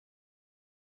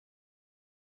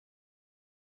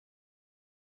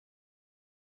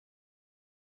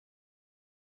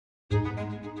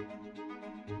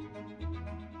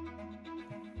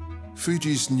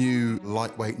Fuji's new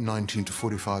lightweight 19 to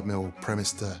 45mm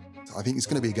Premista, I think it's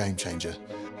going to be a game changer.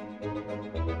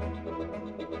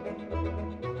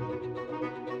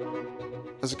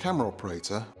 As a camera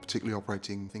operator, particularly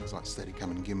operating things like Steadicam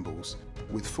and gimbals,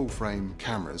 with full-frame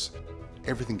cameras,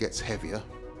 everything gets heavier,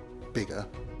 bigger.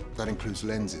 That includes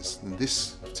lenses. And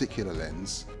this particular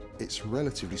lens, it's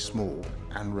relatively small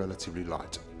and relatively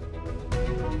light.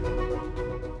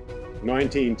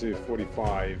 19 to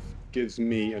 45 gives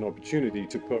me an opportunity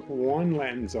to put one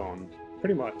lens on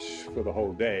pretty much for the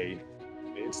whole day.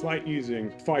 It's like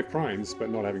using 5 primes but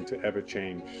not having to ever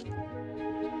change.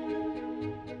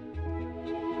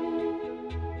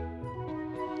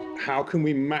 How can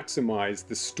we maximize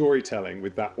the storytelling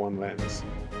with that one lens?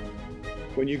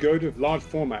 When you go to large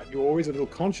format, you're always a little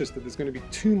conscious that there's going to be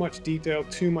too much detail,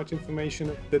 too much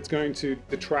information that's going to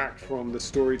detract from the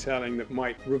storytelling that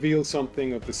might reveal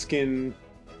something of the skin.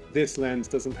 This lens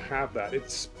doesn't have that.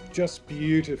 It's just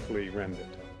beautifully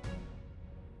rendered.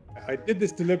 I did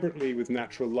this deliberately with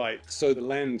natural light so the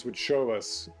lens would show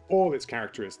us all its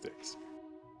characteristics.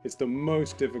 It's the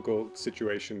most difficult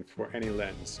situation for any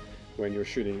lens when you're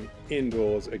shooting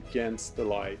indoors against the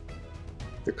light.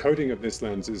 The coating of this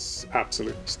lens is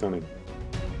absolutely stunning.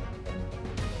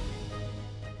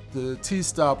 The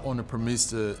T-stop on the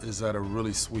Premista is at a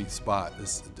really sweet spot.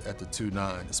 It's at the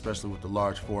 2.9, especially with the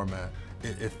large format.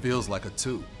 It feels like a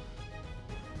 2.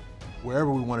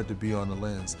 Wherever we wanted to be on the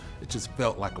lens, it just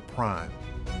felt like a prime.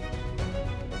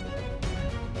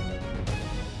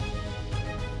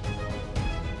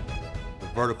 The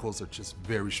verticals are just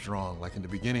very strong. Like in the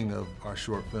beginning of our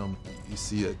short film, you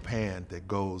see a pan that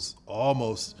goes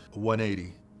almost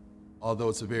 180. Although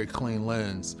it's a very clean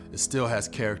lens, it still has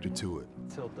character to it.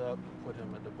 Tilt up, put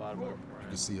him at the bottom of the frame. You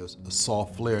can see a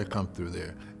soft flare come through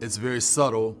there. It's very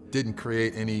subtle, didn't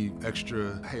create any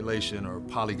extra halation or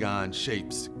polygon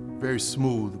shapes. Very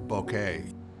smooth bokeh.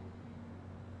 It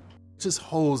just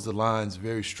holds the lines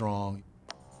very strong.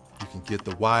 You can get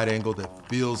the wide angle that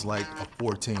feels like a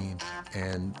 14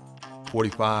 and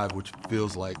 45, which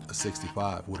feels like a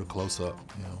 65 with a close-up.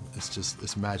 You know,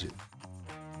 it's magic.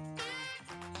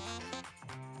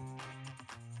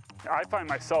 I find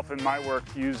myself in my work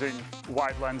using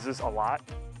wide lenses a lot,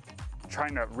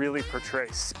 trying to really portray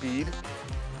speed.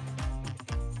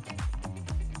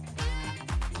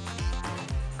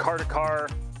 Car-to-car,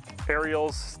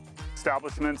 aerials,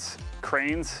 establishments,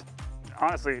 cranes.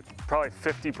 Honestly, probably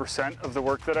 50% of the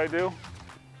work that I do,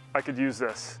 I could use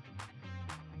this.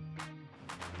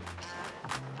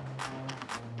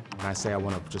 When I say I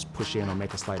want to just push in or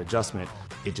make a slight adjustment,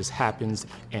 it just happens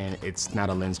and it's not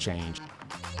a lens change.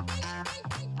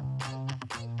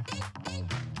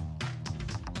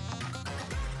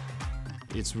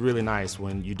 It's really nice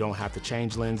when you don't have to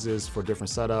change lenses for different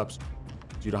setups.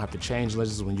 You don't have to change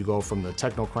lenses when you go from the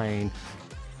Techno Crane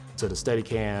to the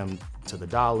Steadicam, to the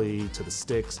dolly, to the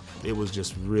sticks. It was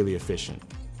just really efficient.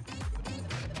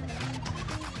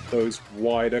 Those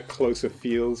wider, closer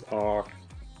fields are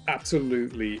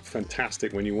absolutely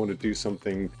fantastic when you want to do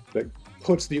something that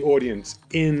puts the audience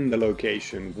in the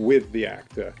location with the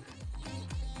actor.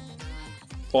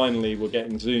 Finally, we're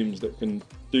getting zooms that can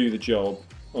do the job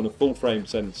on a full frame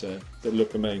sensor that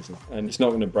look amazing, and it's not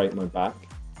going to break my back.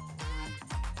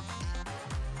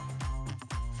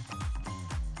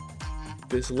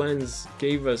 This lens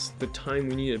gave us the time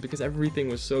we needed because everything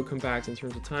was so compact in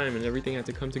terms of time and everything had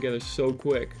to come together so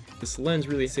quick. This lens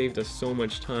really saved us so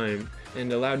much time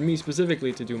and allowed me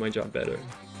specifically to do my job better.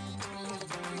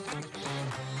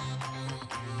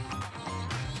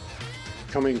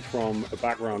 Coming from a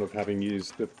background of having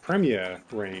used the Premiere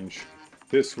range,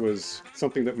 this was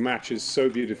something that matches so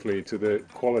beautifully to the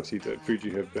quality that Fuji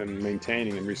have been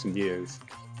maintaining in recent years.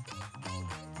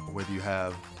 Whether you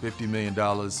have $50 million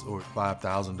or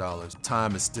 $5,000,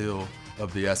 time is still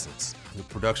of the essence. The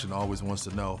production always wants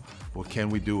to know, well, can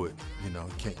we do it? You know,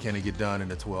 can it get done in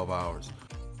the 12 hours?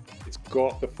 It's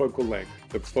got the focal length,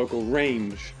 the focal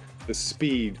range, the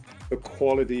speed, the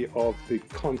quality of the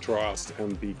contrast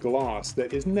and the glass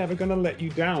that is never going to let you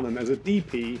down. And as a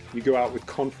DP, you go out with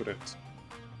confidence.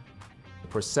 The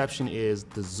perception is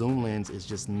the zoom lens is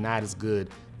just not as good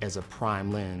as a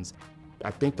prime lens. I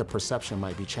think the perception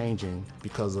might be changing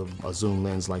because of a zoom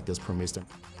lens like this Premista.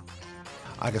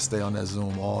 I can stay on that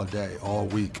zoom all day, all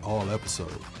week, all episode.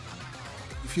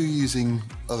 If you're using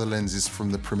other lenses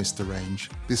from the Premista range,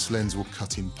 this lens will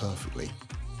cut in perfectly.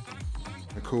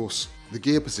 Of course, the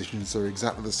gear positions are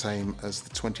exactly the same as the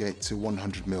 28 to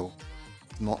 100mm.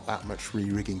 Not that much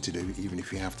re-rigging to do, even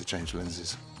if you have to change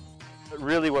lenses.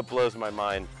 Really what blows my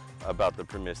mind about the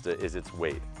Premista is its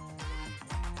weight.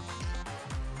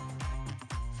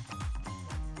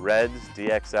 Reds,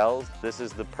 DXLs, this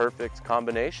is the perfect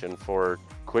combination for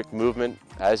quick movement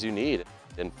as you need.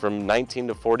 And from 19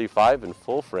 to 45 in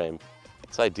full frame,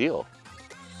 it's ideal.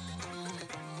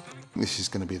 This is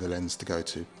going to be the lens to go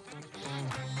to.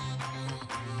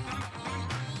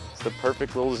 It's the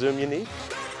perfect little zoom you need.